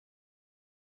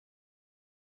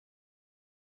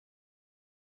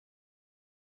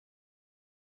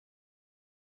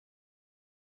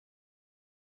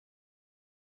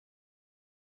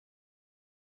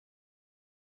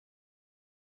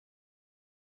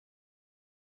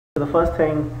the first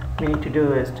thing we need to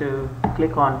do is to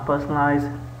click on personalize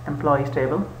employees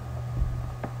table.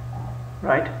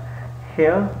 Right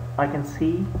here I can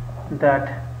see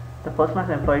that the personalized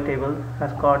employee table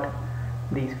has got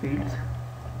these fields.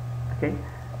 Okay,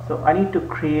 so I need to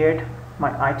create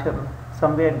my item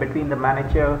somewhere in between the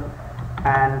manager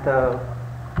and the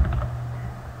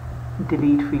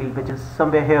delete field, which is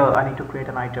somewhere here. I need to create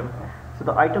an item. So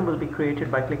the item will be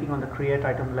created by clicking on the create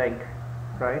item link.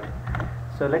 Right,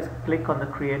 so let's click on the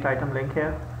create item link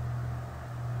here,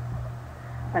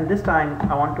 and this time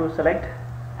I want to select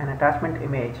an attachment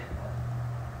image.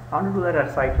 I want to do that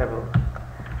at site level.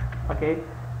 Okay,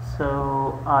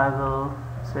 so I will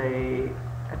say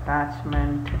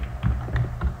attachment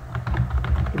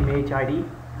image ID,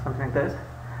 something like this.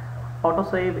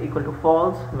 Autosave equal to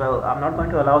false. Well, I'm not going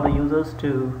to allow the users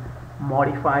to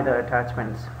modify the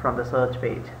attachments from the search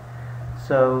page,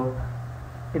 so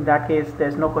in that case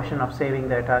there's no question of saving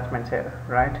the attachments here,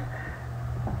 right?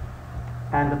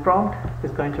 And the prompt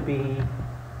is going to be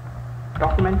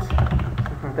documents,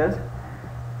 something like this.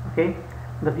 Okay,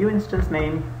 the view instance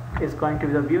name is going to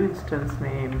be the view instance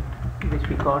name which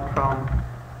we got from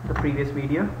the previous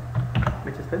video,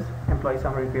 which is this employee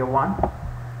summary view 1,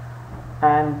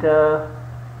 and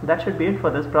that should be it for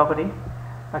this property.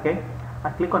 Okay, I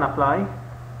click on apply.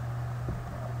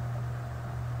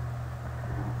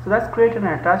 So that's created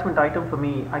an attachment item for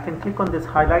me. I can click on this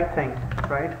highlight thing,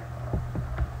 right?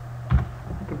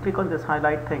 I can click on this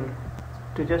highlight thing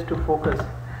to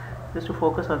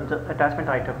focus on the attachment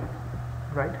item,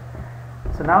 right?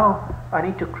 So now I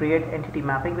need to create entity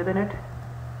mapping within it.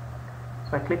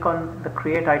 So I click on the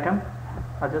create item.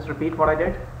 I'll just repeat what I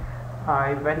did.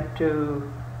 I went to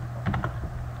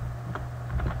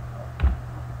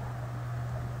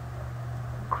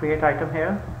create item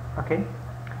here, okay,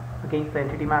 against the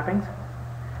entity mappings.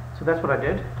 So that's what I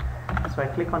did. So I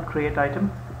click on create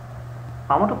item.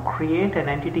 I want to create an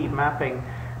entity mapping.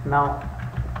 Now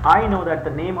I know that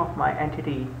the name of my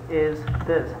entity is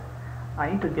this. I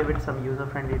need to give it some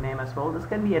user-friendly name as well. This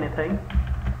can be anything,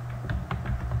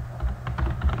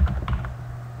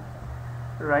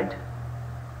 right?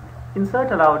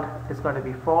 Insert allowed is going to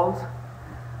be false.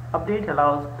 Update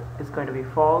allowed is going to be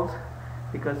false,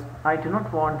 because I do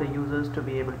not want the users to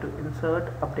be able to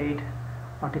insert, update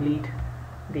or delete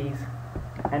these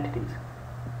entities,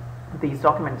 these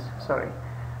documents, sorry,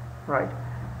 right?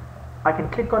 I can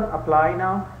click on apply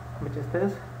now, which is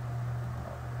this,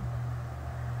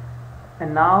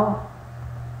 and now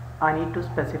I need to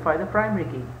specify the primary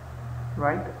key,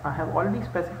 right? I have already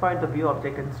specified the view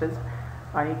object instance.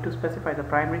 I need to specify the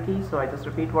primary key, so I just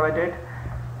repeat what I did.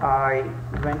 I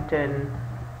went in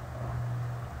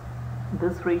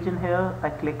this region here, I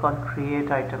click on create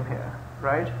item here,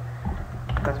 right?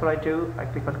 That's what I do. I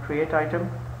click on create item.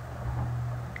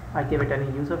 I give it any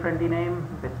user-friendly name,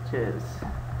 which is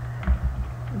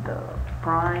the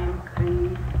prime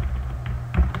key,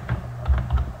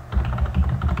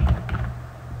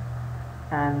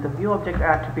 and the view object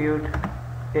attribute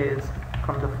is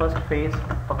from the first phase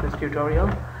of this tutorial,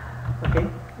 okay,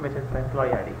 which is the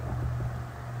employee ID.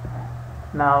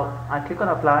 Now I click on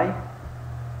apply.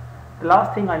 The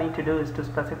last thing I need to do is to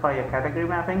specify a category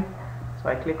mapping. So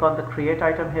I click on the create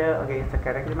item here against the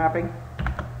category mapping.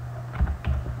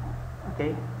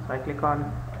 Okay, so I click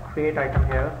on create item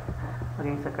here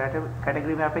against the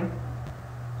category mapping,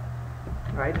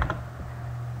 right?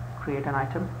 Create an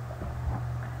item,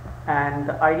 and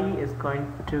the ID is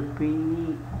going to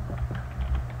be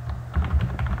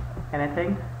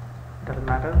anything, doesn't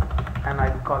matter, and I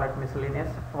call it miscellaneous.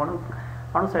 I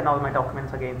want to send all my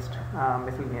documents against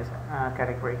miscellaneous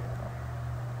category.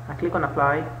 I click on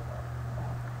apply,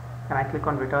 and I click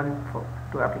on return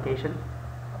to application.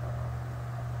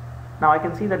 Now I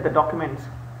can see that the documents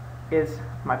is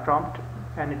my prompt,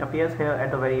 and it appears here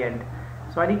at the very end.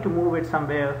 So I need to move it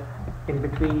somewhere in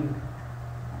between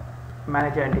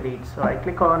manager and delete. So I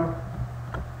click on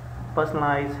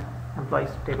personalize employees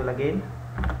table again,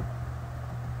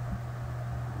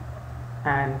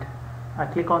 and I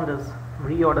click on this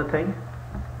reorder thing.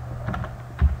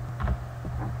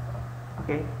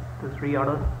 Okay, this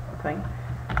reorder thing.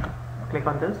 Click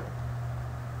on this.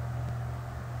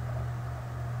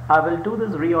 I will do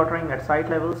this reordering at site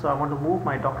level, so I want to move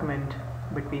my document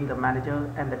between the manager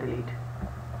and the delete,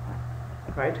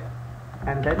 right?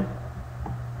 And then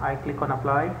I click on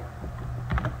apply,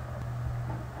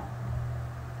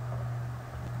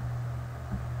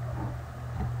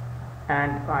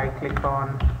 and I click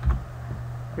on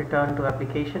return to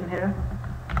application here.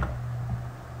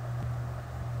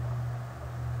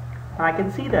 And I can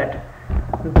see that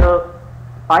the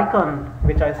icon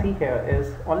which I see here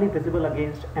is only visible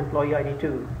against employee ID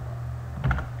 2,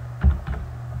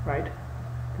 right?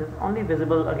 This is only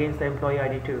visible against the employee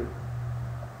ID 2,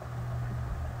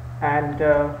 and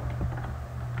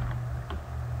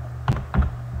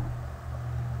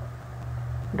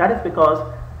that is because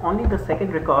only the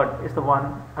second record is the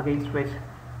one against which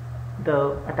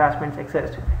the attachments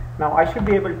exist. Now I should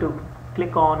be able to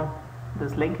click on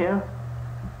this link here,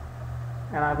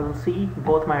 and I will see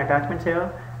both my attachments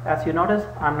here. As you notice,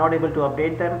 I'm not able to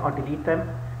update them or delete them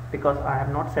because I have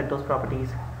not set those properties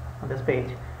on this page.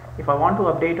 If I want to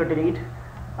update or delete,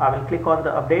 I will click on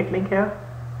the update link here,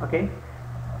 okay,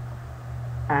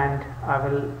 and I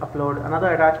will upload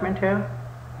another attachment here,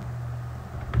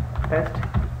 test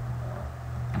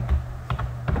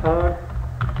third,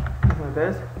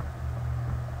 this,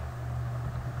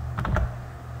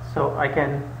 so I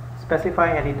can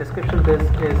specify any description. This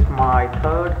is my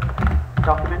third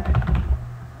document.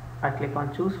 I click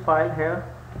on choose file here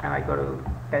and I go to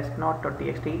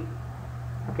test.txt,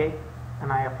 okay,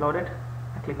 and I upload it.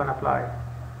 I click on apply.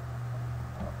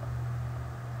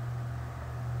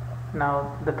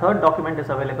 Now the third document is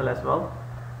available as well.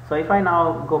 So if I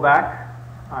now go back,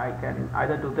 I can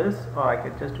either do this or I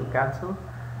can just do cancel,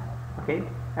 okay,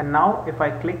 and now if I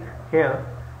click here,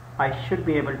 I should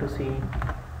be able to see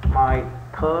my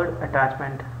third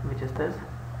attachment, which is this,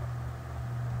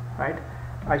 right?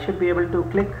 I should be able to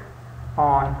click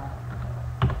on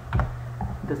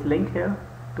this link here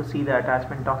to see the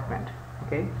attachment document,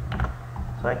 okay.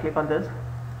 So I click on this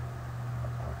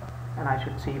and I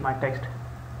should see my text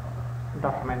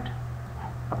document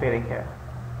appearing here.